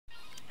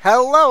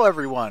Hello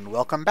everyone,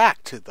 welcome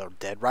back to the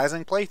Dead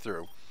Rising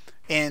playthrough.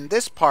 In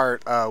this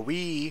part,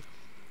 we,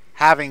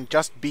 having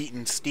just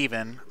beaten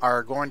Steven,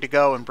 are going to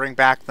go and bring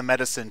back the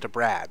medicine to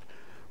Brad.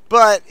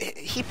 But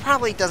he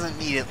probably doesn't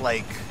need it,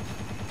 like,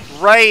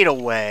 right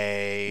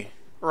away,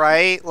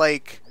 right?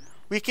 Like,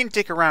 we can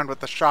dick around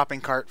with the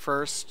shopping cart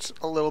first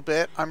a little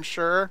bit, I'm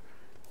sure.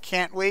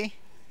 Can't we?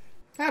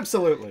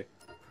 Absolutely.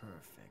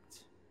 Perfect.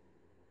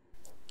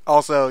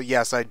 Also,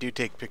 yes, I do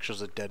take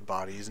pictures of dead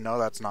bodies. No,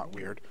 that's not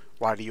weird.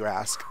 Why do you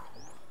ask?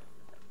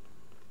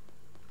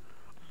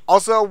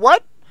 Also,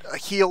 what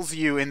heals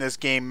you in this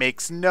game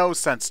makes no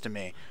sense to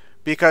me.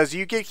 Because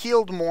you get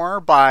healed more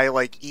by,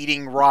 like,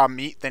 eating raw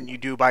meat than you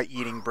do by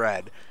eating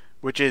bread.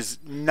 Which is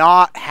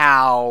not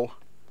how...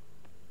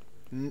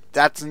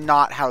 That's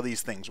not how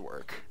these things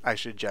work. I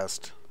should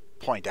just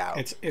point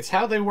out. It's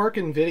how they work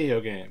in video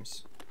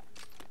games.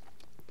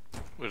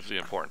 Which is the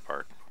important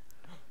part.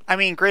 I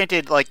mean,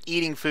 granted, like,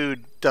 eating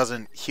food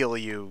doesn't heal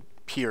you,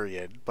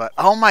 period. But,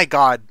 oh my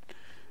god.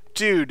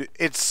 Dude,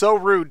 it's so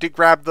rude to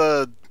grab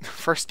the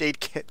first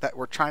aid kit that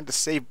we're trying to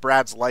save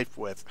Brad's life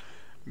with.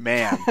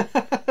 Man.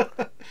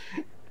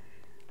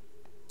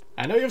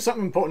 I know you have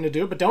something important to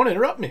do, but don't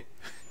interrupt me.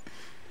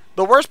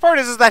 The worst part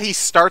is that he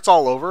starts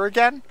all over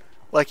again.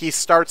 Like, he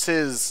starts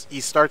his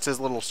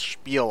little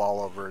spiel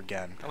all over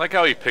again. I like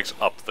how he picks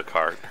up the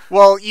cart.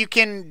 Well, you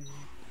can...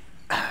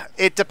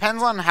 It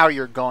depends on how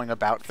you're going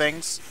about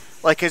things.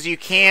 Like, because you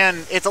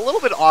can... It's a little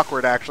bit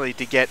awkward, actually,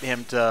 to get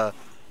him to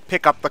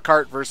pick up the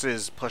cart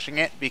versus pushing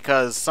it,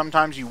 because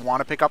sometimes you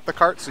want to pick up the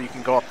cart so you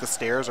can go up the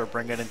stairs or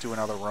bring it into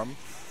another room.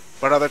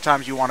 But other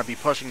times you want to be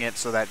pushing it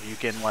so that you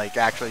can, like,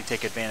 actually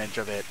take advantage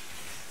of it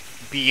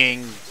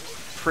being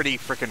pretty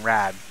freaking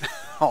rad,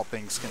 all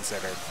things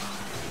considered.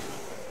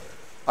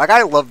 Like,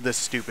 I love this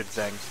stupid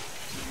thing.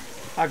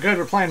 Ah, good,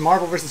 we're playing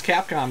Marvel vs.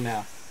 Capcom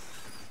now.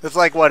 It's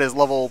like, what, is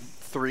level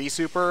 3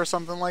 super or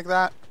something like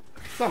that?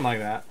 Something like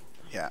that.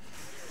 Yeah.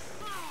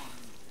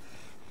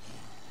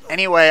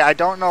 Anyway, I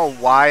don't know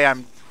why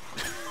I'm...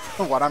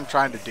 what I'm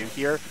trying to do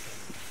here.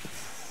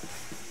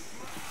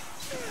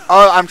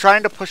 Oh, I'm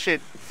trying to push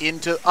it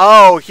into...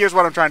 Oh, here's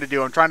what I'm trying to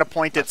do. I'm trying to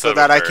point it so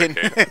that I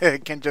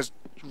can just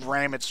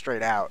ram it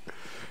straight out.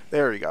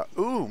 There we go.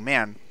 Ooh,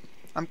 man.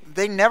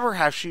 They never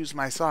have shoes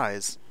my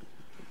size.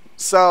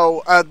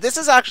 So, this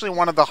is actually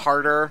one of the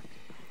harder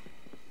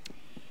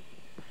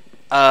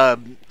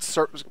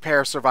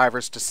pair of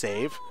survivors to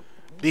save,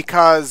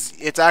 because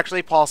it's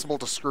actually possible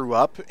to screw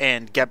up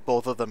and get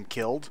both of them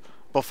killed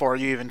before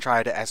you even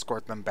try to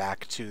escort them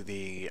back to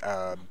the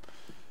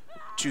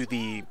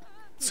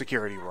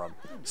security room.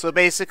 So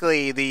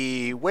basically,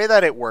 the way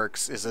that it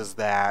works is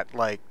that,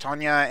 like,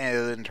 Tanya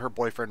and her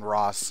boyfriend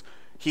Ross,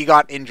 he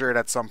got injured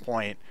at some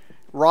point.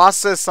 Ross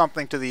says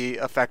something to the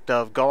effect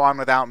of, "Go on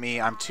without me,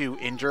 I'm too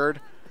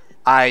injured.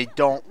 I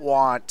don't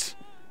want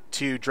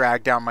to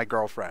drag down my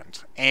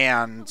girlfriend."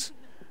 And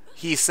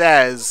he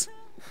says,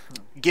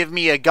 "Give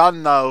me a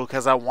gun, though,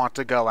 because I want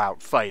to go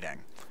out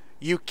fighting."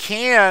 You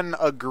can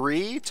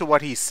agree to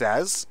what he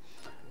says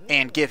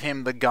and give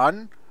him the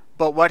gun,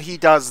 but what he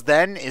does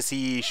then is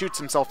he shoots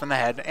himself in the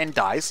head and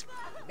dies.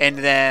 And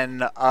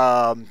then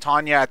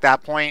Tanya, at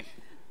that point,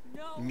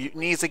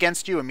 mutinies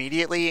against you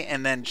immediately,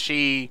 and then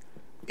she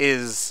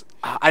is...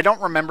 I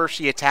don't remember if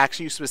she attacks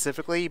you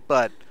specifically,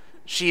 but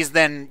she's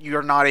then...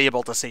 You're not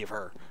able to save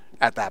her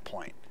at that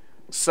point.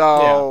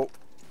 So,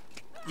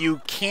 yeah.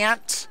 You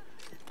can't...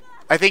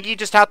 I think you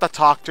just have to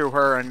talk to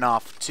her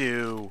enough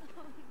to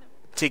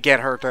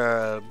get her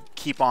to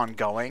keep on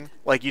going.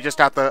 Like, you just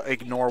have to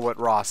ignore what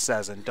Ross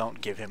says and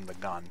don't give him the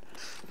gun.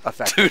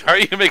 Effectively. Dude, how are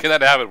you making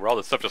that happen where all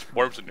this stuff just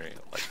forms in your hand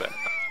like that?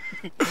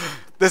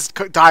 This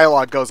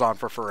dialogue goes on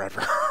for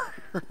forever.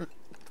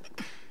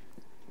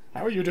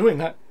 How are you doing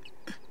that?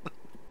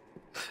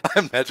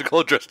 I'm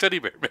magical dressed teddy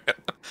bear man.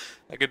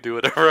 I can do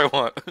whatever I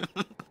want.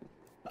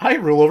 I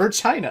rule over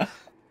China.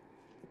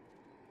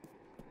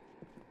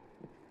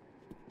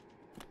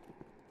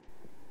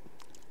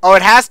 Oh,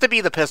 it has to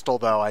be the pistol,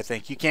 though, I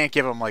think. You can't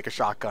give him, like, a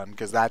shotgun,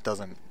 because that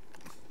doesn't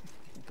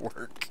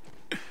work.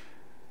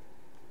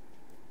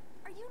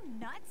 Are you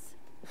nuts?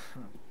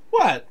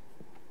 What?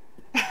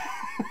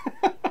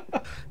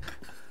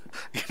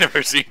 You've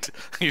never seen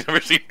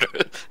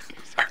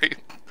sorry.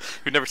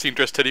 You've never seen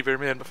dressed teddy bear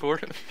man before?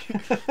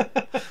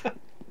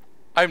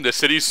 I'm the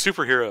city's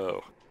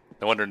superhero.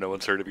 No wonder no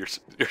one's heard of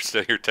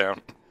your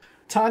town.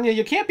 Tanya,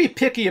 you can't be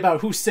picky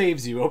about who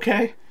saves you,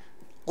 okay?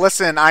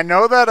 Listen, I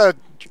know that a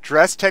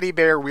dressed teddy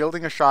bear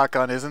wielding a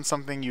shotgun isn't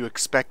something you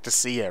expect to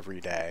see every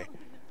day.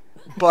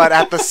 But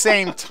at the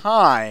same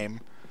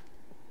time...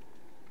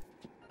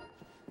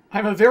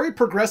 I'm a very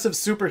progressive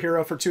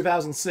superhero for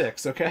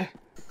 2006, okay?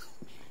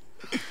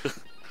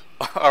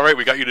 Alright,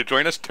 we got you to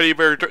join us, teddy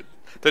bear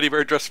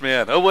dressed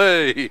man.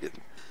 Away!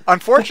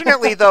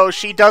 Unfortunately, though,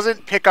 she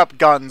doesn't pick up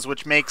guns,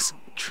 which makes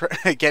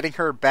getting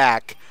her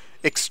back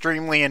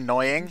extremely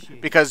annoying,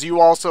 because you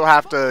also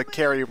have to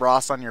carry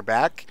Ross on your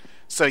back.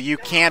 So you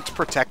can't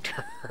protect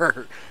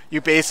her.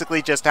 You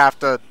basically just have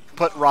to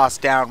put Ross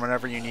down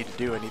whenever you need to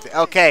do anything.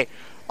 Okay,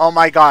 Oh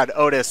my god,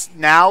 Otis,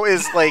 now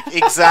is like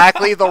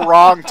exactly the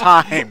wrong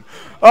time.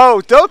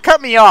 Oh, don't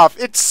cut me off.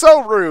 It's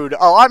so rude.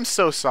 Oh, I'm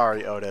so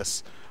sorry,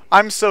 Otis.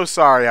 I'm so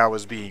sorry I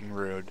was being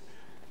rude.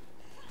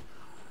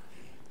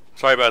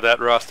 Sorry about that,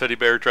 Ross. Teddy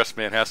Bear Dress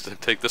Man has to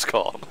take this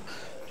call.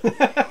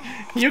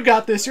 You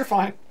got this. You're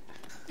fine.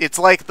 It's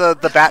like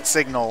the bat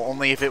signal,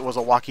 only if it was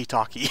a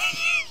walkie-talkie.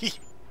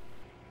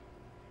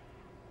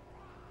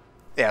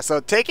 Yeah, so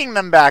taking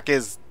them back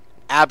is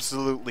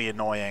absolutely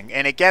annoying,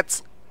 and it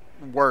gets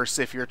worse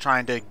if you're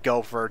trying to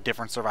go for a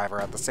different survivor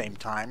at the same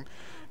time.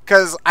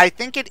 Because I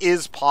think it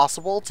is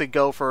possible to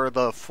go for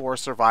the 4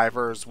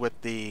 survivors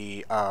with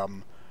the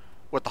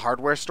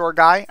hardware store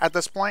guy at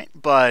this point,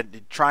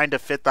 but trying to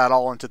fit that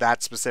all into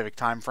that specific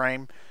time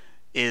frame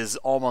is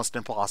almost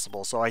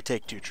impossible, so I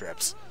take 2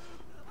 trips.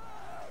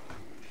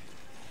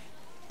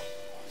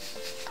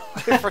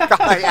 I forgot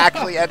I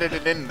actually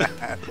edited in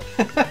that.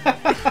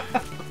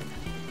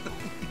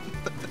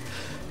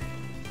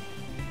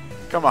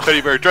 Come on.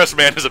 Teddy Bear Dress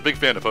Man is a big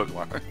fan of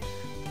Pokemon.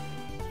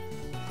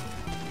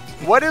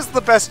 What is the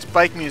best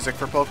bike music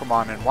for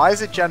Pokemon, and why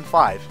is it Gen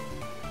 5?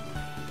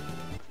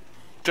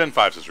 Gen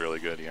 5's is really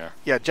good, yeah.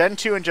 Yeah, Gen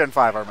 2 and Gen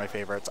 5 are my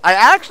favorites. I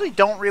actually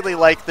don't really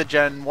like the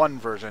Gen 1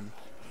 version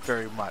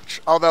very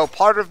much. Although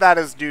part of that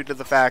is due to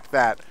the fact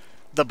that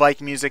the bike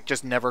music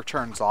just never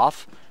turns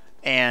off,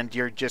 and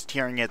you're just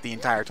hearing it the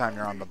entire time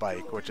you're on the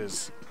bike, which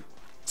is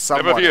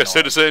somewhat Never fear, annoying.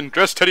 citizen.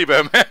 Dress Teddy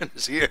Bear Man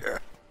is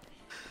here.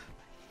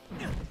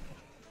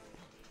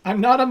 I'm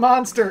not a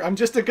monster. I'm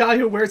just a guy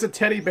who wears a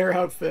teddy bear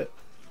outfit.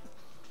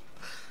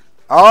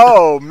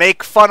 Oh,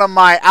 make fun of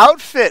my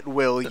outfit,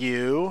 will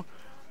you?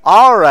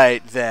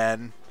 Alright,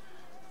 then.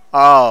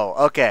 Oh,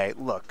 okay,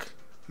 look.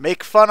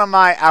 Make fun of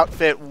my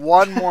outfit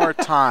one more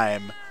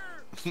time.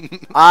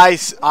 I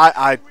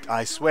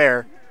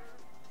swear.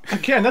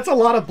 Again, that's a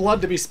lot of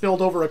blood to be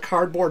spilled over a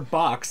cardboard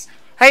box.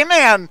 Hey,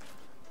 man!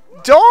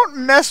 Don't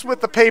mess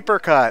with the paper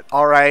cut,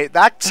 alright?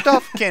 That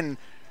stuff can...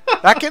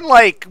 that can,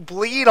 like,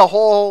 bleed a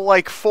whole,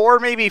 like, 4,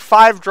 maybe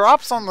 5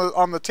 drops on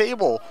the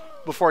table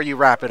before you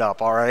wrap it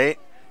up, alright?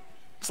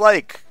 It's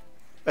like...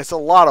 it's a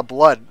lot of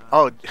blood.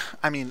 Oh,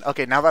 I mean,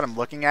 okay, now that I'm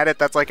looking at it,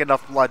 that's like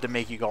enough blood to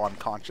make you go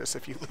unconscious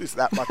if you lose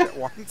that much at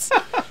once.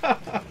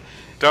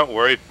 Don't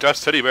worry,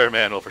 Dress Teddy Bear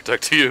Man will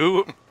protect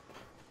you.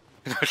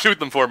 Shoot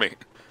them for me.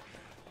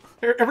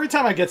 Every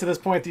time I get to this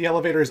point, the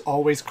elevator is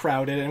always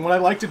crowded, and what I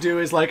like to do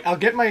is, like, I'll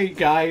get my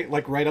guy,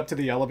 like, right up to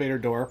the elevator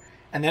door,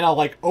 and then I'll,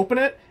 like, open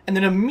it, and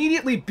then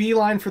immediately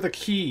beeline for the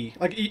key.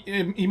 Like,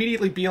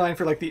 immediately beeline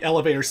for, like, the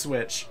elevator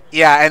switch.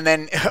 Yeah, and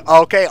then,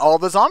 okay, all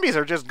the zombies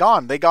are just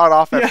gone. They got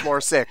off at floor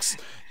 6,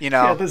 you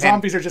know. Yeah, the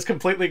zombies are just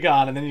completely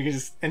gone, and then you can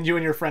just, and you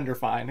and your friend are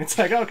fine. It's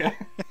like, okay.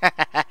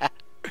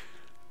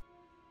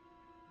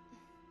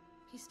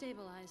 He's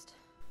stabilized.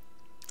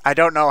 I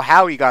don't know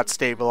how he got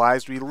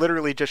stabilized. We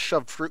literally just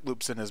shoved Fruit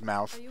Loops in his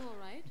mouth. Are you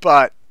alright?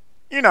 But,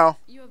 you know.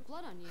 You have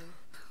blood on you.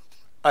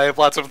 I have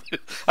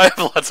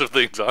lots of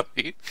things on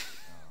me.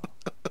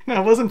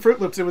 No, it wasn't Fruit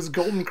Loops, it was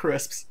Golden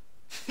Crisps.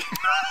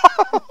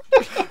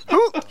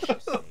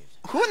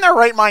 Who in their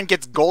right mind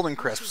gets Golden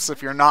Crisps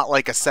if you're not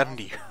like a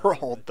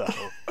 70-year-old,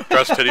 though?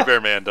 Dress Teddy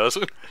Bear Man does.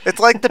 It's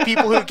like the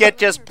people who get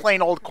just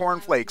plain old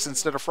cornflakes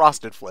instead of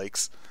Frosted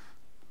Flakes.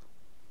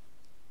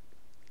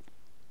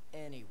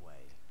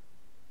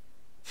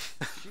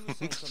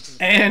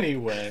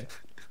 Anyway.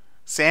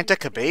 Santa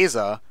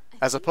Cabeza,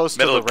 as opposed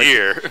to Metal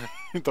Gear.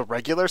 the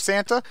regular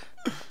Santa?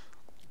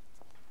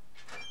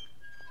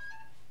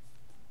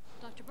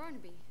 Dr.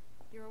 Barnaby,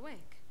 you're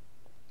awake.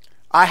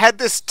 I had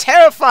this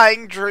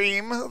terrifying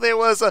dream. There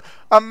was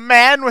a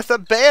man with a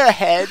bear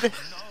head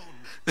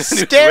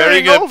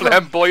staring Wearing a over.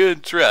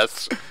 flamboyant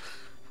dress.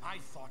 I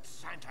thought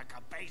Santa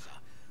Cabeza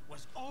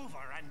was over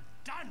and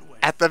done with.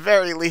 At the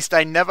very least,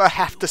 I never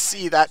have to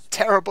see that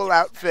terrible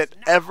outfit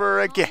ever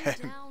Calm again.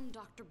 down,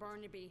 Dr.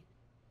 Barnaby.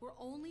 We're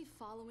only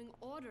following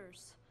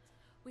orders.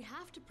 We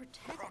have to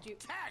protect you.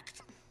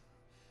 Protect!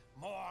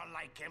 More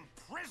like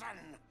imprison!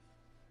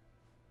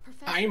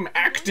 Professor, I'm if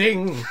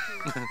acting. you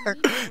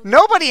want to-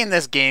 Nobody in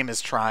this game is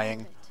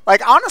trying.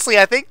 Like, honestly,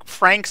 I think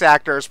Frank's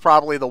actor is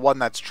probably the one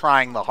that's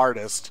trying the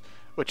hardest,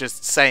 which is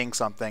saying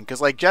something. Because,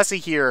 like, Jessie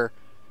here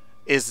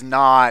is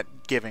not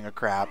giving a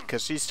crap,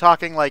 because she's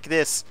talking like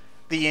this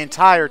the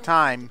entire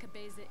time.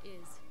 Cabeza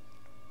is.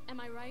 Am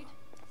I right?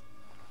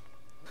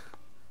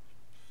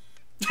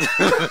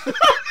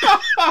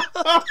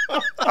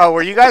 Oh,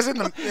 were you guys in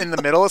the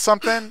middle of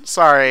something?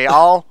 Sorry,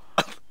 I'll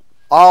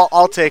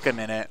take a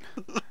minute.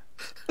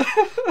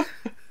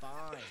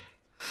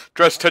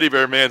 Dress Teddy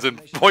Bear Man's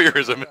and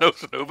voyeurism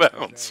knows no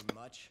bounds.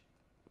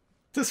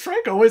 Does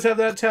Frank always have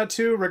that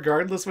tattoo,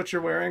 regardless what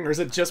you're wearing, or is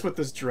it just with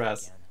this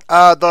dress?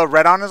 The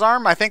red on his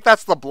arm? I think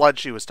that's the blood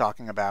she was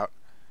talking about.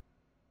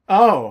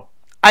 Oh.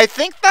 I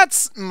think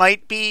that's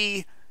might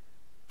be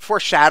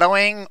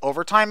foreshadowing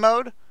overtime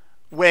mode,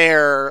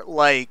 where,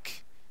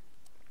 like,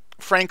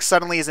 Frank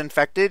suddenly is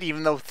infected,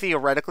 even though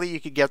theoretically you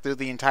could get through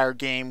the entire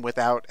game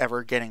without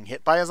ever getting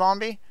hit by a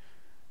zombie.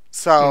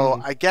 So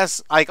I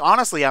guess, like,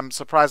 honestly, I'm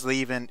surprised they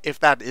even, if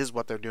that is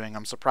what they're doing,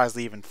 I'm surprised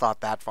they even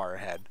thought that far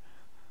ahead.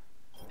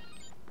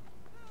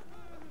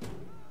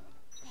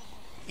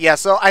 Yeah,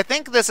 so I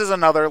think this is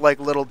another, like,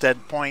 little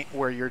dead point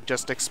where you're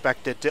just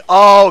expected to...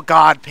 Oh,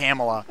 God,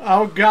 Pamela.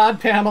 Oh, God,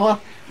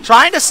 Pamela.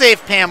 Trying to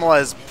save Pamela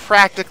is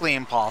practically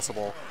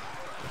impossible.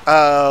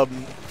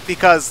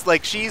 Because,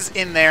 like, she's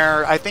in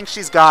there. I think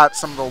she's got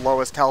some of the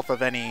lowest health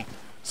of any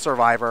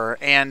survivor.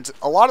 And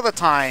a lot of the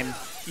time,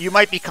 you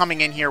might be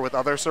coming in here with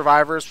other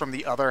survivors from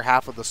the other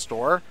half of the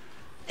store.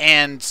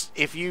 And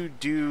if you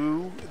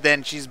do,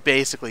 then she's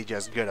basically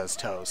just good as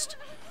toast.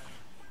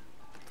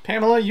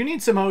 Pamela, you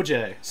need some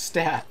OJ.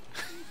 Stat.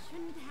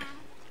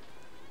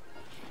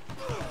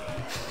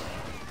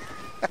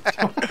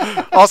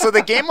 Also,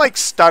 the game like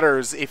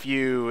stutters if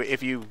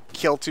you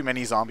kill too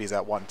many zombies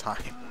at one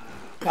time.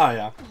 Oh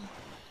yeah.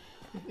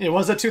 It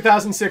was a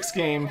 2006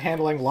 game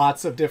handling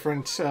lots of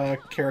different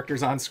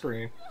characters on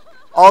screen.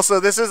 Also,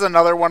 this is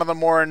another one of the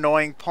more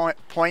annoying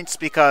points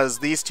because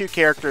these two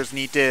characters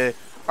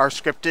are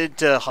scripted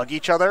to hug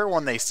each other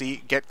when they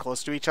get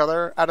close to each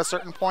other at a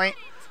certain point,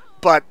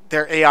 but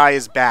their AI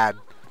is bad,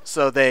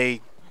 so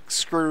they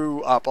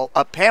screw up.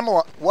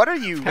 Pamela, what are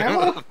you?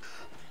 Pamela?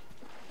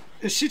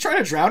 Is she trying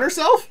to drown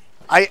herself?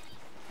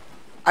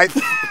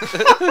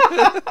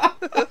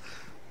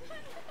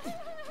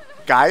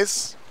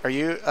 Guys, are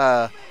you?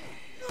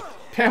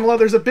 Pamela,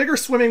 there's a bigger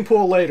swimming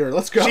pool later.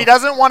 Let's go. She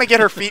doesn't want to get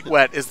her feet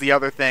wet is the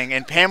other thing,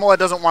 and Pamela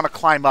doesn't want to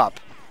climb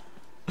up.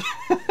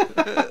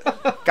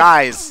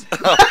 Guys.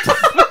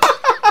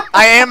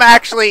 I am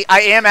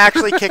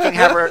actually kicking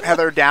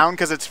Heather down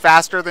because it's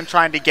faster than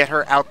trying to get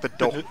her out the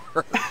door.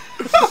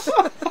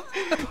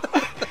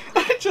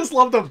 I just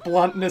love the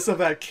bluntness of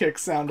that kick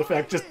sound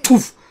effect. Just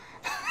poof.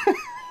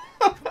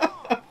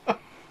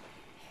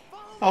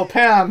 Oh,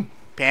 Pam.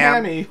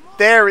 Pammy.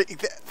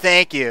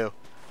 Thank you.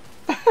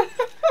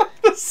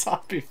 The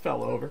zombie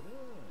fell over.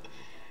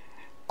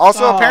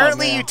 Also,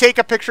 apparently man. you take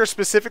a picture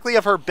specifically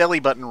of her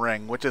belly button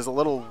ring, which is a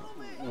little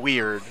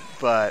weird,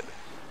 but...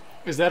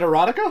 Is that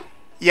erotica?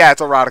 Yeah,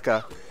 it's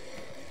erotica.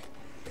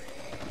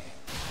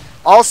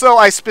 Also,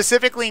 I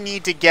specifically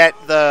need to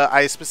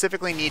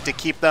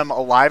keep them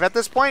alive at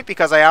this point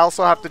because I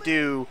also have to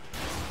do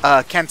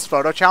Kent's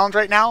photo challenge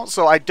right now,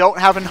 so I don't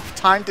have enough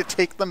time to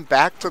take them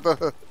back to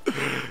the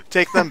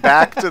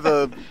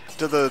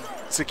to the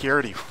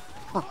security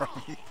room.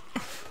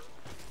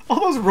 All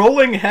those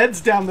rolling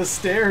heads down the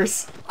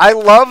stairs. I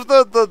love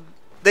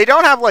they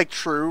don't have like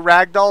true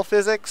ragdoll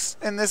physics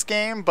in this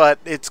game, but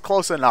it's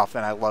close enough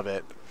and I love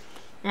it.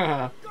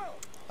 Uh-huh.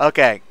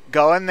 Okay,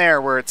 go in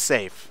there where it's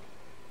safe.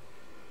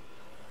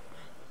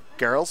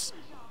 Girls,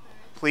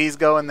 please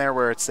go in there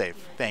where it's safe.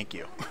 Thank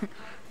you.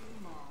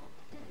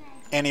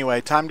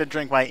 Anyway, time to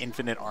drink my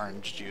infinite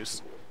orange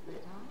juice.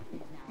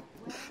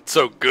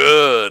 So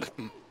good.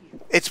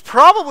 It's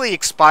probably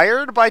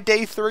expired by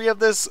day 3 of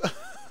this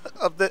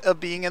of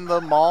being in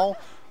the mall,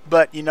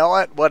 but you know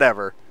what?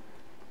 Whatever.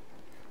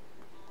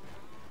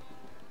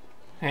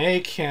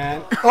 Hey,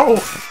 Kent. Oh!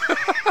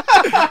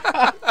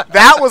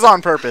 That was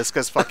on purpose,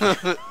 because fuck you.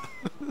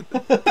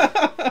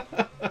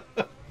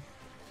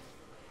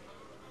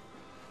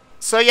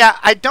 So yeah,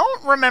 I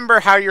don't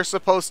remember how you're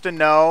supposed to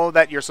know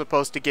that you're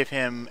supposed to give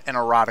him an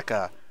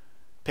erotica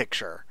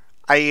picture.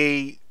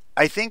 I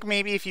think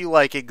maybe if you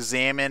like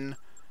examine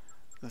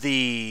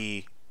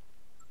what's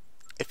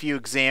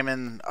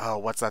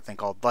that thing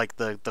called? Like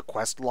the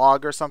quest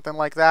log or something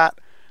like that,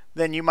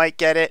 then you might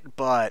get it,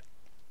 but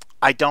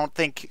I don't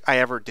think I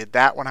ever did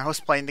that when I was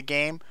playing the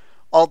game.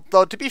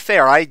 Although, to be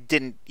fair, I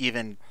didn't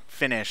even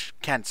finish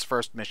Kent's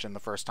first mission the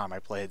first time I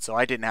played, so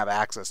I didn't have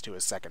access to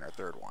his second or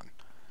third one.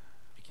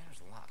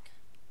 Beginner's luck.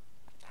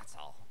 That's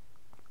all.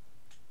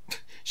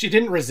 She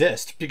didn't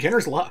resist.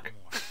 Beginner's luck.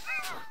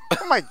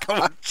 Oh my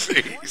god.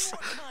 Jeez.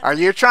 Are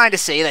you trying to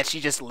say that she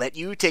just let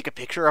you take a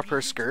picture of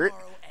her skirt?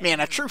 Man,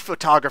 a true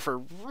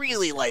photographer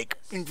really,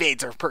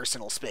 invades her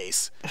personal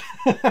space.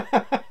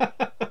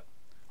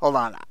 Hold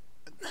on.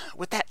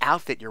 With that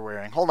outfit you're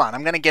wearing, hold on,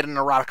 I'm gonna get an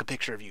erotica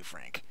picture of you,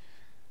 Frank.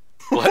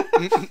 What?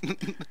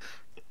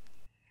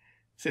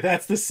 See,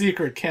 that's the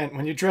secret, Kent.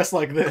 When you dress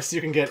like this, you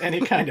can get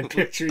any kind of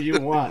picture you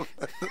want.